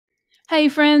Hey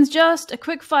friends, just a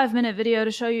quick 5-minute video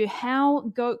to show you how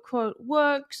GoatQuote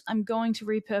works. I'm going to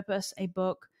repurpose a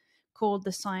book called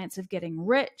The Science of Getting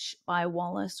Rich by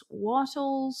Wallace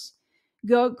Wattles.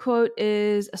 GoatQuote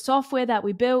is a software that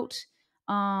we built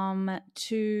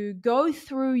to go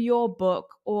through your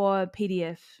book or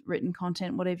PDF written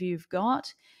content, whatever you've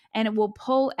got, and it will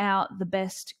pull out the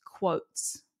best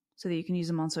quotes so that you can use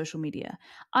them on social media.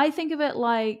 I think of it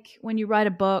like when you write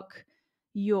a book,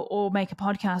 or make a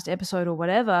podcast episode or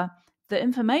whatever, the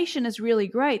information is really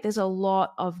great. There's a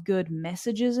lot of good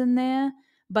messages in there,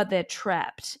 but they're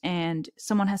trapped and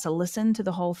someone has to listen to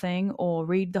the whole thing or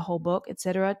read the whole book,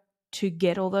 etc., to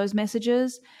get all those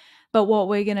messages. But what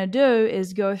we're going to do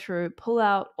is go through, pull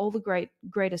out all the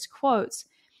greatest quotes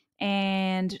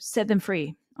and set them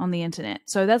free on the internet.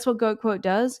 So that's what GoatQuote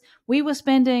does. We were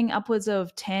spending upwards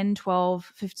of 10,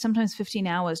 12, 15, sometimes 15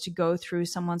 hours to go through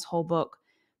someone's whole book,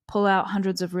 pull out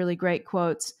hundreds of really great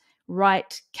quotes,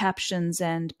 write captions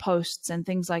and posts and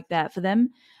things like that for them.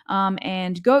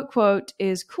 And GoatQuote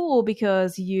is cool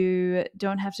because you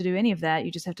don't have to do any of that.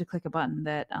 You just have to click a button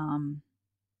that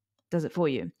does it for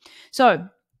you. So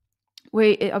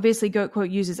obviously GoatQuote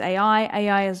uses AI.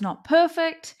 AI is not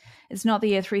perfect. It's not the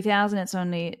year 3000. It's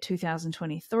only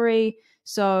 2023.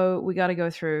 So we got to go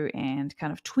through and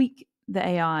kind of tweak the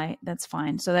AI. That's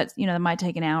fine. So that's, that might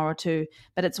take an hour or two,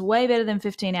 but it's way better than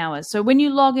 15 hours. So when you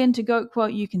log into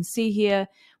GoatQuote, you can see here,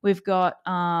 we've got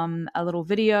a little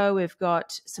video, we've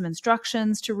got some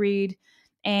instructions to read,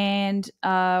 and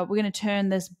we're going to turn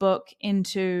this book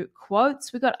into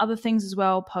quotes. We've got other things as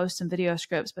well, posts and video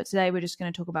scripts, but today we're just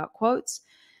going to talk about quotes.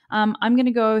 I'm going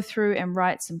to go through and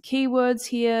write some keywords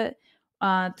here.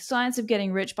 The Science of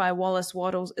Getting Rich by Wallace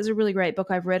Wattles is a really great book.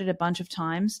 I've read it a bunch of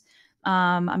times.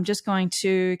 I'm just going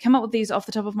to come up with these off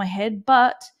the top of my head,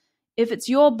 but if it's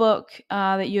your book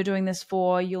that you're doing this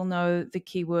for, you'll know the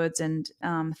keywords and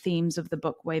themes of the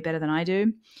book way better than I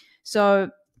do. So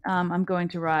I'm going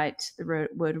to write the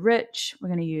word rich. We're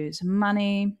going to use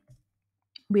money.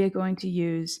 We are going to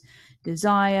use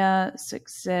desire,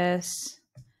 success,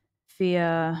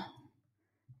 fear,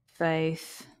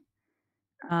 faith,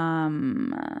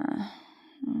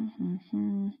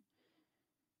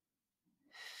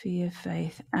 fear,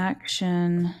 faith,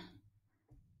 action,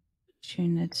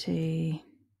 opportunity.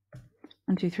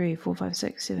 1, 2, 3, 4, 5,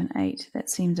 6, 7, 8. That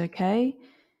seems okay.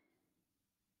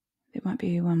 There might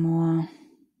be one more.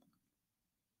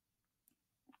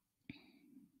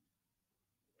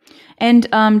 And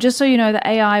just so you know, the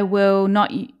AI will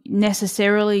not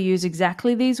necessarily use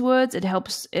exactly these words. It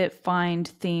helps it find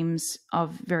themes of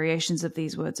variations of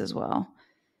these words as well.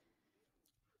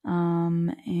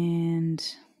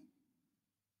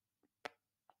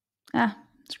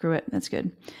 Screw it. That's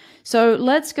good. So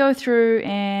let's go through,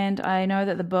 and I know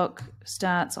that the book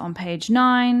starts on page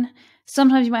 9.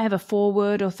 Sometimes you might have a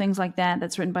foreword or things like that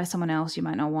that's written by someone else. You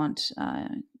might not want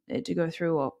it to go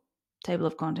through, or table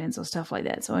of contents or stuff like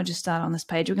that. So I'll just start on this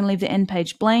page. We're going to leave the end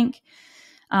page blank,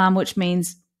 which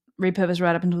means repurpose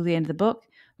right up until the end of the book.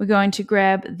 We're going to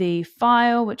grab the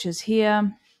file, which is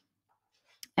here,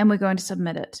 and we're going to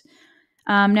submit it.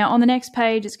 Now on the next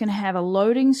page, it's going to have a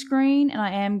loading screen, and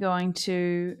I am going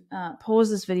to pause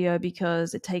this video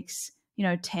because it takes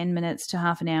 10 minutes to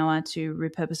half an hour to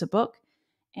repurpose a book,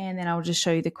 and then I'll just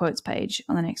show you the quotes page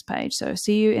on the next page. So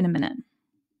see you in a minute.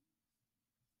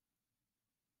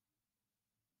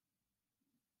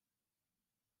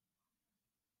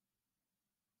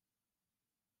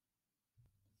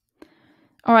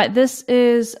 All right, this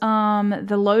is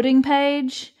the loading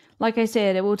page. Like I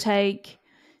said, it will take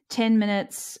 10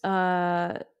 minutes,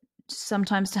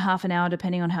 sometimes to half an hour,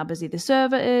 depending on how busy the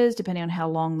server is, depending on how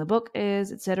long the book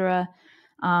is, etc.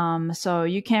 So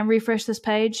you can refresh this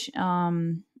page.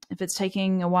 If it's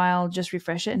taking a while, just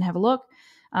refresh it and have a look.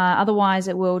 Otherwise,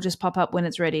 it will just pop up when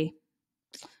it's ready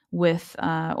with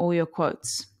all your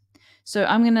quotes. So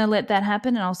I'm going to let that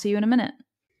happen, and I'll see you in a minute.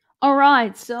 All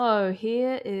right, so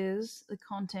here is the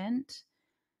content.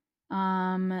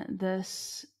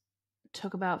 This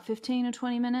took about 15 or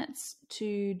 20 minutes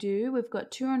to do. We've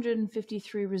got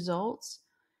 253 results.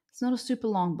 It's not a super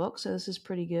long book, so this is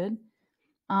pretty good.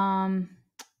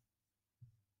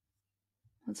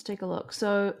 Let's take a look.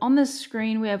 So on this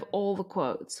screen, we have all the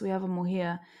quotes. We have them all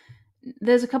here.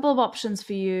 There's a couple of options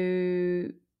for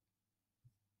you.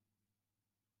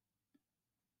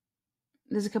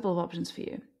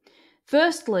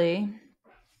 Firstly,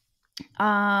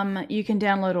 you can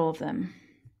download all of them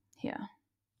here.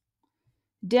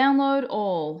 Download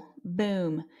all,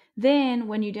 boom. Then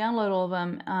when you download all of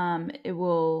them, it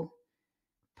will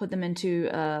put them into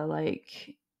a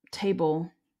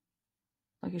table,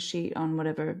 like a sheet on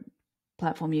whatever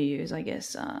platform you use, I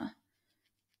guess.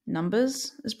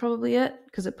 Numbers is probably it,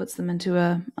 because it puts them into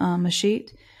a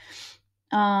sheet.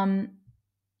 And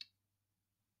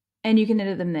you can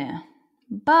edit them there.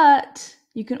 But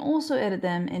you can also edit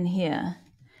them in here.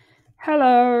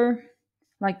 Hello.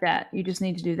 Like that. You just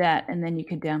need to do that, and then you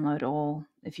could download all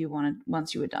if you wanted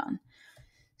once you were done.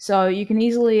 So you can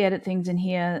easily edit things in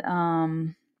here.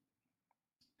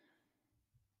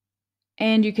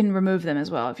 And you can remove them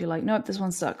as well. If you're like, nope, this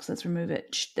one sucks, let's remove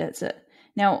it. That's it.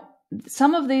 Now,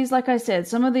 some of these, like I said,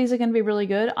 some of these are going to be really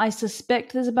good. I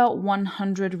suspect there's about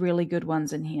 100 really good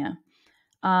ones in here.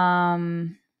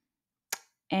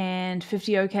 And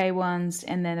 50 okay ones,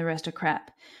 and then the rest are crap.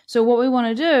 So what we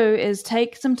want to do is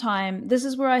take some time. This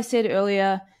is where I said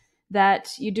earlier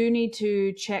that you do need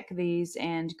to check these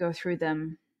and go through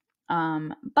them.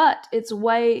 But it's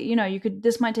way,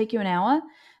 this might take you an hour,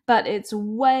 but it's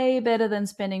way better than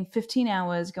spending 15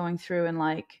 hours going through and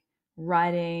like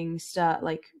writing stuff,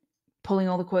 like pulling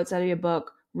all the quotes out of your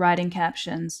book, writing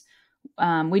captions.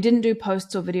 We didn't do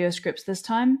posts or video scripts this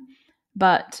time,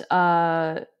 but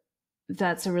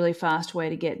that's a really fast way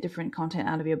to get different content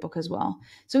out of your book as well.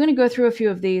 So I'm going to go through a few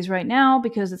of these right now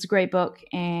because it's a great book,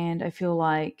 and I feel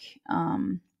like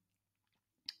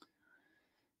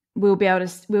we'll be able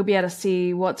to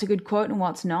see what's a good quote and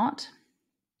what's not.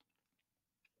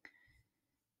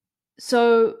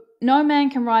 So no man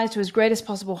can rise to his greatest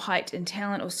possible height in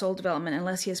talent or soul development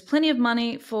unless he has plenty of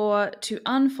money, for to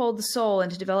unfold the soul and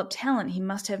to develop talent, he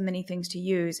must have many things to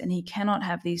use, and he cannot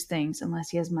have these things unless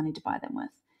he has money to buy them with.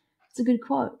 It's a good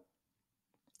quote.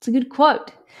 It's a good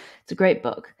quote. It's a great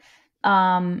book.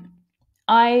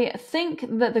 I think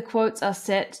that the quotes are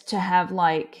set to have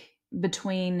like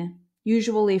between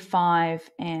usually 5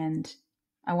 and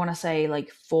I want to say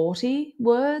like 40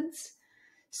 words.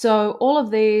 So all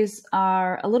of these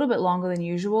are a little bit longer than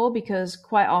usual because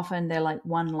quite often they're like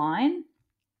one line.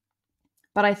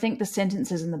 But I think the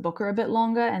sentences in the book are a bit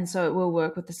longer, and so it will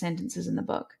work with the sentences in the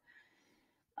book.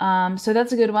 So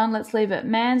that's a good one. Let's leave it.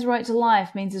 Man's right to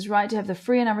life means his right to have the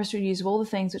free and unrestricted use of all the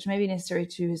things which may be necessary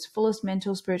to his fullest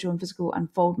mental, spiritual, and physical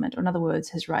unfoldment, or in other words,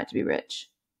 his right to be rich.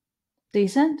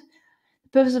 Decent? The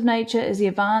purpose of nature is the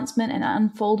advancement and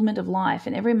unfoldment of life,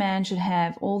 and every man should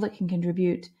have all that can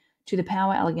contribute to the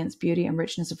power, elegance, beauty, and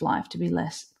richness of life. To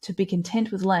be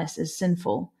content with less is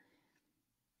sinful.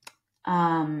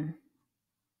 Some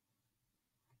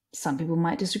people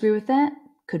might disagree with that.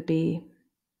 Could be,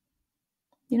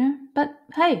 but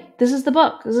hey, this is the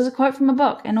book. This is a quote from a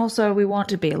book. And also we want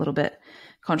to be a little bit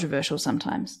controversial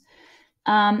sometimes.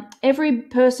 Every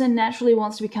person naturally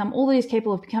wants to become all that he is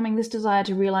capable of becoming. This desire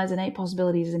to realize innate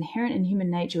possibilities is inherent in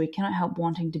human nature. We cannot help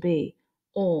wanting to be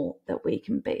all that we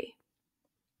can be.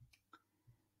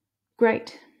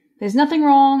 Great. There's nothing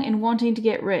wrong in wanting to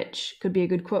get rich. Could be a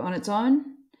good quote on its own.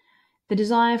 The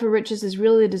desire for riches is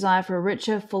really the desire for a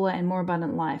richer, fuller, and more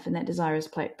abundant life, and that desire is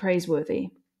praiseworthy.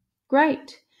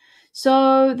 Great.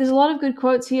 So there's a lot of good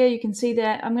quotes here. You can see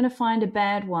that. I'm going to find a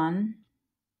bad one.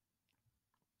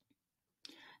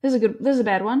 This is a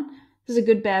bad one. This is a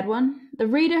good bad one. The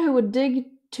reader who would dig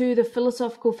to the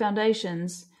philosophical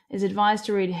foundations is advised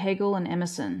to read Hegel and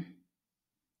Emerson.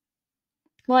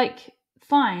 Like,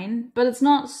 fine, but it's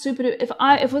not super.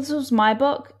 If this was my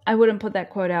book, I wouldn't put that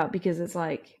quote out because it's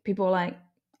like people are like,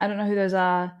 I don't know who those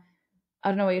are. I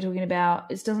don't know what you're talking about.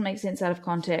 It doesn't make sense out of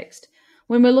context.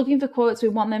 When we're looking for quotes, we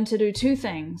want them to do two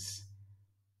things.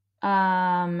 We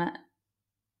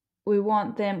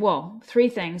want them, three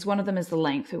things. One of them is the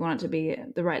length. We want it to be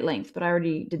the right length, but I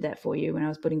already did that for you when I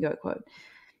was putting GoatQuote.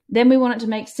 Then we want it to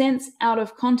make sense out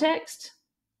of context.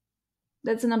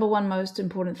 That's the number one most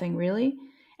important thing, really.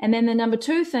 And then the number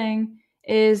two thing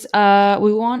is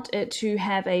we want it to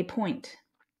have a point.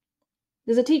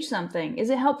 Does it teach something? Is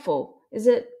it helpful? Is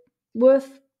it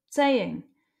worth saying?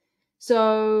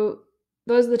 So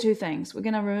those are the two things. We're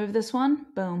going to remove this one.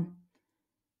 Boom.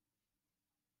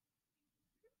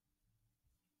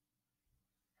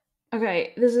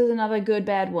 Okay, this is another good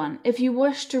bad one. If you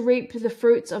wish to reap the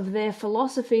fruits of their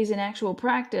philosophies in actual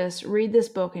practice, read this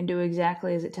book and do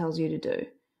exactly as it tells you to do.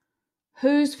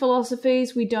 Whose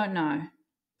philosophies? We don't know.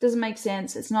 Doesn't make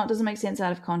sense. Doesn't make sense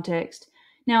out of context.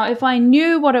 Now, if I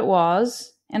knew what it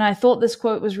was and I thought this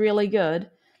quote was really good,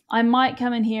 I might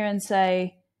come in here and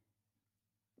say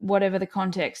whatever the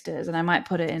context is, and I might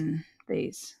put it in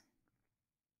these.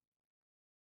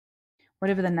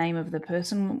 Whatever the name of the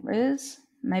person is.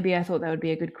 Maybe I thought that would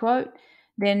be a good quote.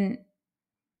 Then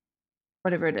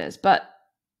whatever it is. But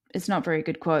it's not a very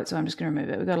good quote, so I'm just going to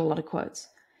remove it. We've got a lot of quotes.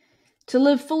 To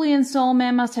live fully in soul,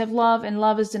 man must have love, and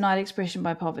love is denied expression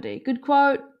by poverty. Good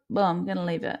quote. Well, I'm going to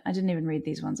leave it. I didn't even read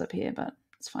these ones up here, but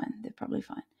It's fine. They're probably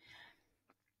fine.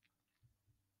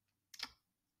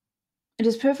 It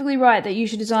is perfectly right that you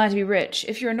should desire to be rich.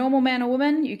 If you're a normal man or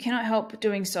woman, you cannot help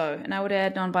doing so. And I would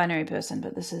add non-binary person,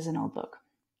 but this is an old book.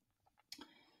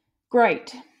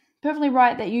 Great. Perfectly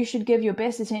right that you should give your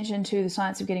best attention to the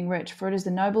science of getting rich, for it is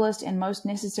the noblest and most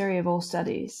necessary of all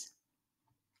studies.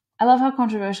 I love how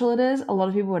controversial it is. A lot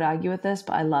of people would argue with this,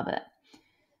 but I love it.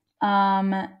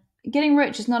 Getting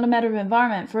rich is not a matter of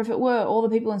environment, for if it were, all the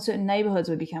people in certain neighborhoods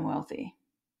would become wealthy.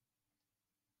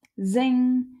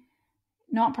 Zing.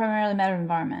 Not primarily a matter of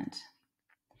environment.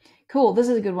 Cool, this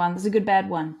is a good one. This is a good bad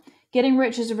one. Getting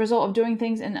rich is a result of doing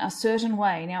things in a certain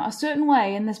way. Now, a certain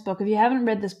way in this book, if you haven't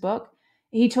read this book,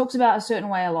 he talks about a certain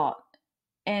way a lot.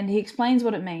 And he explains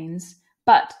what it means.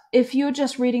 But if you're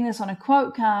just reading this on a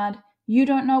quote card, you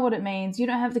don't know what it means. You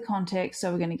don't have the context,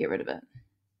 so we're going to get rid of it.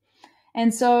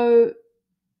 And so,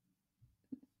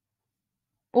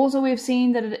 also we've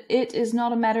seen that it is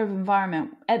not a matter of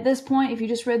environment. At this point, if you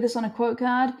just read this on a quote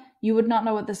card, you would not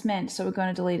know what this meant, so we're going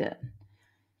to delete it.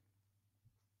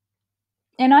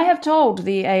 And I have told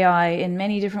the AI in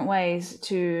many different ways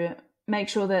to make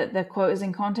sure that the quote is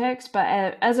in context, but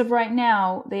as of right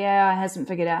now, the AI hasn't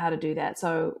figured out how to do that.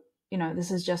 So, this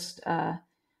is just an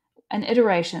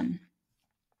iteration.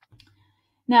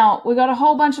 Now, we got a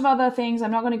whole bunch of other things. I'm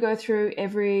not going to go through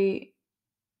every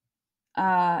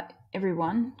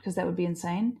one, because that would be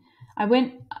insane.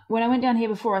 When I went down here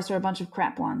before, I saw a bunch of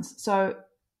crap ones. So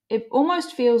it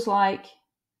almost feels like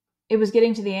it was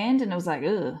getting to the end and it was like,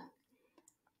 ugh.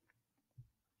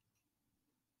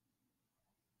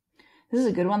 This is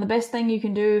a good one. The best thing you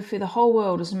can do for the whole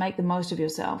world is to make the most of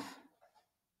yourself.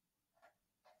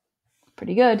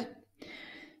 Pretty good.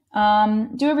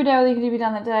 Do every day all you can do be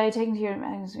done that day. Taking to your...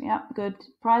 Yeah, good.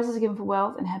 Prizes are given for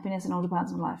wealth and happiness in all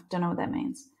departments of life. Don't know what that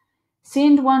means.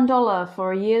 Send $1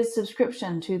 for a year's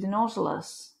subscription to the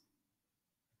Nautilus.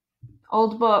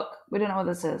 Old book. We don't know what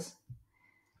this is.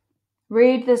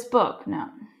 Read this book. No.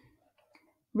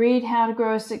 Read How to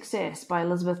Grow Success by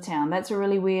Elizabeth Town. That's a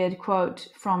really weird quote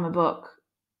from a book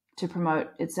to promote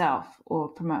itself or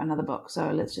promote another book.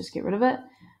 So let's just get rid of it.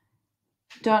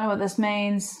 Don't know what this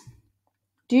means.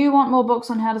 Do you want more books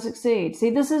on how to succeed? See,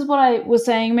 this is what I was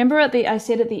saying. Remember I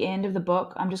said at the end of the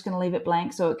book, I'm just going to leave it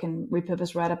blank so it can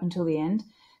repurpose right up until the end.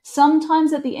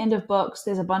 Sometimes at the end of books,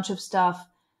 there's a bunch of stuff.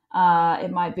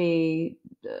 It might be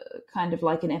kind of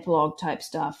like an epilogue type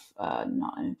stuff.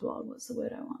 Not an epilogue. What's the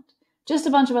word I want? Just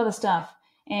a bunch of other stuff.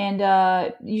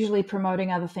 And usually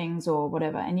promoting other things or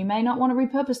whatever. And you may not want to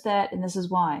repurpose that, and this is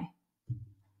why.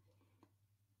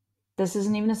 This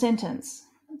isn't even a sentence.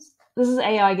 This is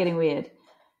AI getting weird.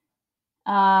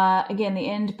 Again, the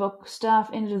end of book stuff,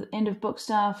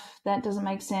 that doesn't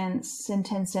make sense. In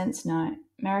 10 cents, no.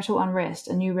 Marital unrest,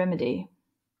 a new remedy.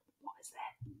 What is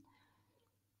that?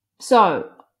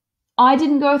 So, I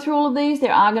didn't go through all of these.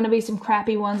 There are going to be some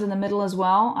crappy ones in the middle as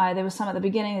well. There was some at the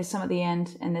beginning, there's some at the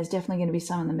end, and there's definitely going to be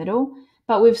some in the middle.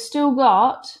 But we've still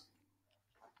got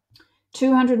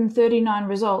 239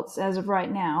 results as of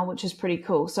right now, which is pretty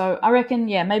cool. So I reckon,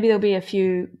 yeah, maybe there'll be a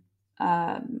few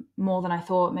more than I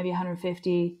thought, maybe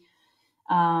 150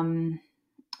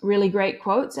 really great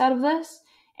quotes out of this.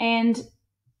 And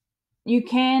you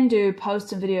can do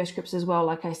posts and video scripts as well,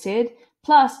 like I said.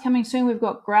 Plus, coming soon, we've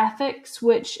got graphics,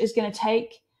 which is going to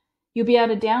take, you'll be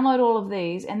able to download all of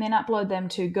these and then upload them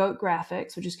to Goat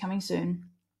Graphics, which is coming soon.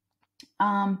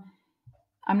 I'm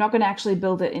not going to actually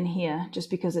build it in here just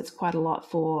because it's quite a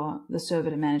lot for the server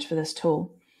to manage for this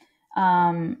tool.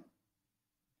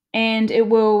 And it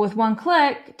will, with one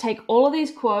click, take all of these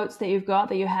quotes that you've got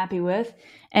that you're happy with,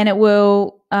 and it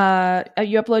will, you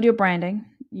upload your branding,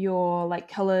 your like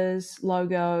colors,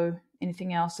 logo,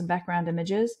 anything else, and background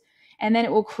images. And then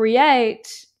it will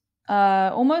create,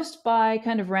 almost by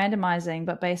kind of randomizing,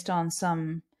 but based on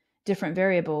some different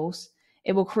variables,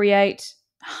 it will create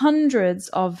hundreds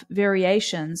of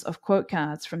variations of quote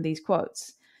cards from these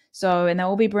quotes. So, and they'll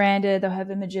all be branded, they'll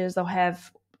have images, they'll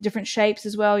have different shapes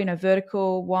as well,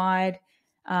 vertical, wide,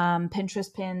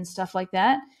 Pinterest pins, stuff like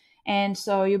that. And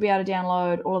so you'll be able to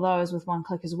download all of those with one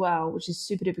click as well, which is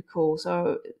super duper cool.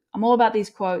 So I'm all about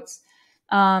these quotes.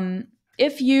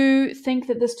 If you think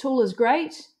that this tool is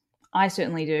great, I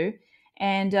certainly do,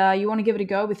 and you want to give it a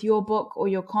go with your book or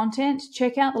your content,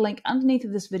 check out the link underneath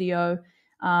of this video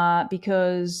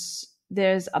because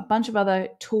there's a bunch of other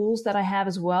tools that I have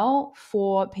as well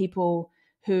for people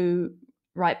who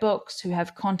write books, who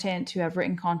have content, who have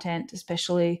written content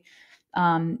especially.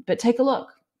 But take a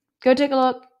look. Go take a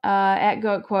look at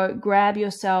GoatQuote. Grab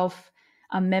yourself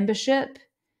a membership.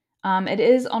 It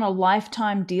is on a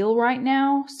lifetime deal right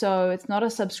now, so it's not a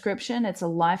subscription, it's a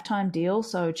lifetime deal,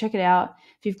 so check it out.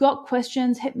 If you've got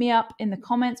questions, hit me up in the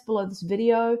comments below this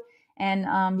video.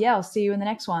 And yeah, I'll see you in the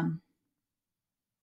next one.